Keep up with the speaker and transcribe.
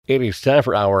It is time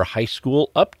for our high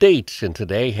school update, and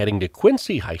today heading to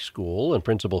Quincy High School, and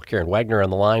Principal Karen Wegner on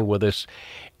the line with us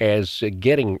as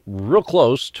getting real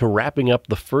close to wrapping up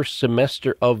the first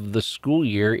semester of the school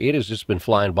year. It has just been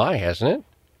flying by, hasn't it?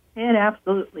 It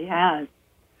absolutely has.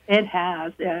 It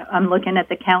has. I'm looking at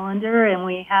the calendar, and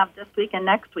we have this week and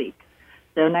next week.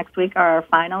 So next week are our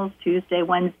finals, Tuesday,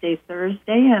 Wednesday,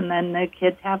 Thursday, and then the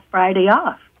kids have Friday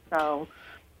off. So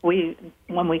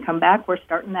when we come back, we're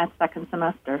starting that second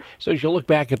semester. So as you look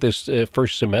back at this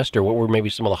first semester, what were maybe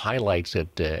some of the highlights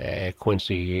at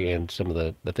Quincy and some of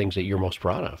the things that you're most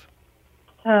proud of?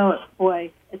 Oh, boy,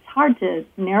 it's hard to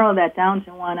narrow that down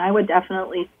to one. I would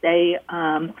definitely say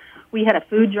we had a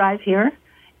food drive here,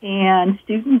 and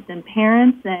students and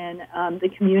parents and the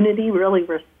community really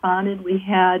responded. We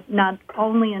had not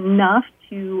only enough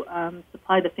to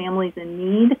supply the families in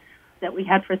need that we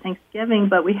had for Thanksgiving,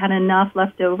 but we had enough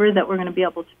left over that we're going to be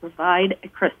able to provide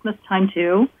at Christmas time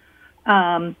too.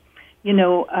 Our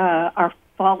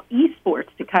fall esports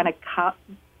to kind of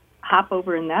hop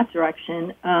over in that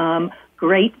direction.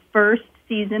 Great first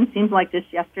season. Seems like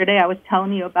just yesterday I was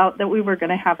telling you about that we were going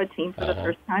to have a team for the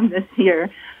first time this year.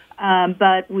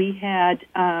 But we had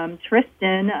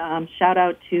Tristan, shout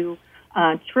out to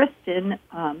Tristan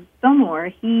Fillmore.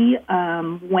 He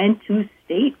went to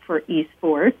state for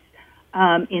esports.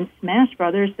 In Smash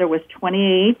Brothers, there was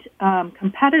 28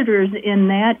 competitors in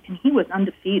that, and he was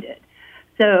undefeated.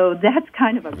 So that's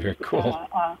kind of very cool.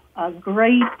 A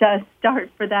great start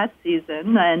for that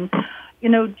season. And,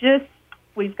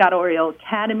 we've got Oriole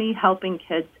Academy helping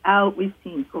kids out. We've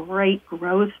seen great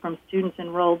growth from students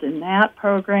enrolled in that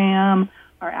program.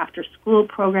 Our after-school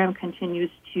program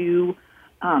continues to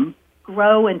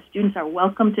grow, and students are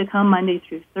welcome to come Monday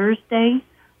through Thursday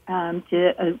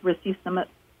to receive some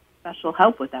special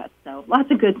help with that. So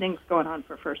lots of good things going on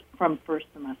from first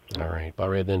semester. All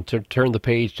right, then turn the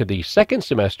page to the second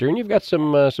semester, and you've got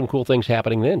some cool things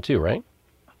happening then too, right?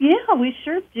 Yeah, we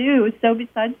sure do. So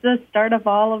besides the start of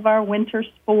all of our winter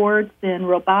sports, and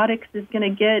robotics is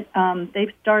going to get,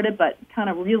 they've started but kind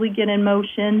of really get in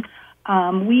motion.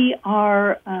 We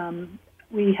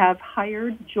have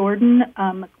hired Jordan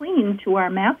McLean to our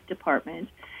math department.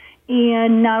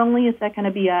 And not only is that going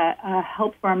to be a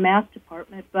help for our math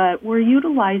department, but we're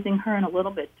utilizing her in a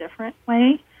little bit different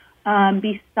way.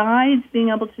 Besides being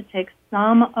able to take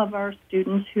some of our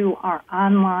students who are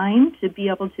online to be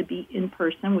able to be in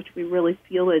person, which we really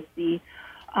feel is the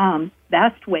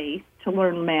best way to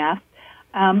learn math,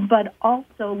 but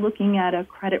also looking at a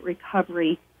credit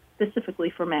recovery specifically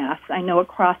for math. I know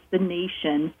across the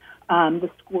nation, the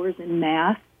scores in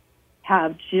math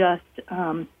have just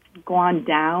gone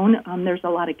down. There's a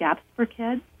lot of gaps for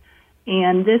kids.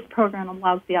 And this program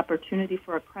allows the opportunity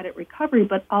for a credit recovery,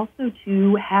 but also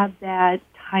to have that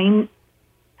timely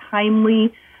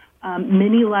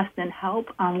mini lesson help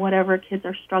on whatever kids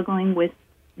are struggling with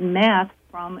math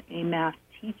from a math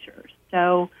teacher.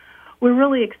 So we're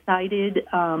really excited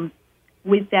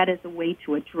with that as a way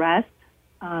to address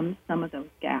some of those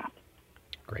gaps.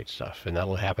 Great stuff, and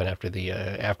that'll happen after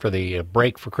the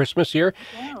break for Christmas here,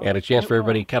 and a chance for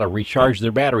everybody to kind of recharge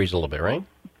their batteries a little bit, right?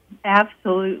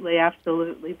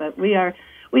 Absolutely. But we are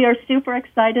super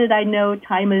excited. I know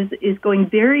time is going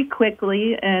very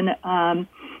quickly, and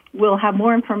we'll have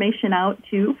more information out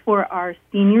too for our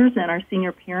seniors and our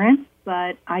senior parents.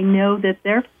 But I know that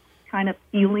they're kind of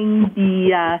feeling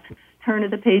the turn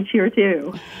of the page here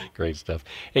too. Great stuff.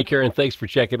 Hey, Karen, thanks for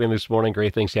checking in this morning.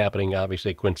 Great things happening, obviously,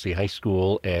 at Quincy High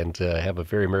School, and have a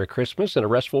very Merry Christmas and a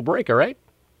restful break, all right?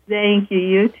 Thank you.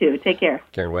 You too. Take care.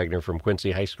 Karen Wegner from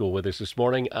Quincy High School with us this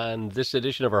morning on this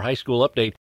edition of our High School Update.